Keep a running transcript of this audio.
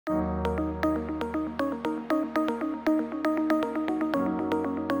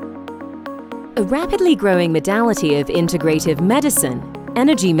A rapidly growing modality of integrative medicine,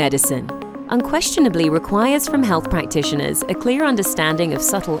 energy medicine, unquestionably requires from health practitioners a clear understanding of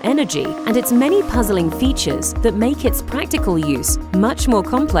subtle energy and its many puzzling features that make its practical use much more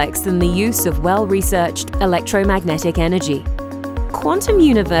complex than the use of well-researched electromagnetic energy. Quantum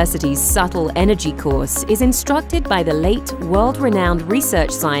University's Subtle Energy course is instructed by the late world-renowned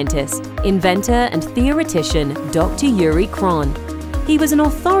research scientist, inventor and theoretician Dr. Yury Kronn. He was an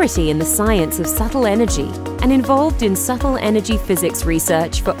authority in the science of subtle energy and involved in subtle energy physics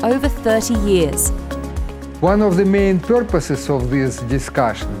research for over 30 years. One of the main purposes of this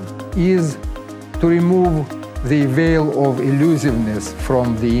discussion is to remove the veil of elusiveness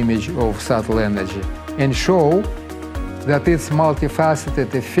from the image of subtle energy and show that its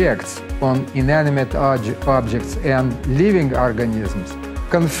multifaceted effects on inanimate objects and living organisms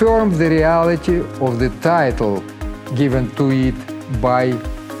confirm the reality of the title given to it by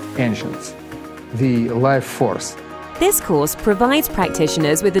ancients, the life force. This course provides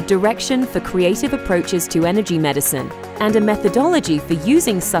practitioners with a direction for creative approaches to energy medicine and a methodology for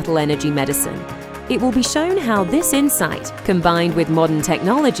using subtle energy medicine. It will be shown how this insight, combined with modern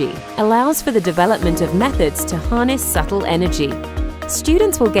technology, allows for the development of methods to harness subtle energy.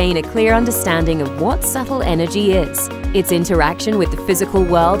 Students will gain a clear understanding of what subtle energy is, its interaction with the physical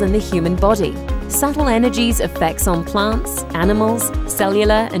world and the human body, subtle energy's effects on plants, animals,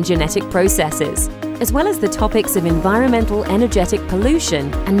 cellular and genetic processes, as well as the topics of environmental energetic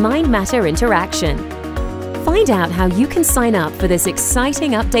pollution and mind-matter interaction. Find out how you can sign up for this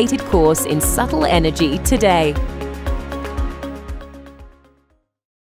exciting updated course in subtle energy today.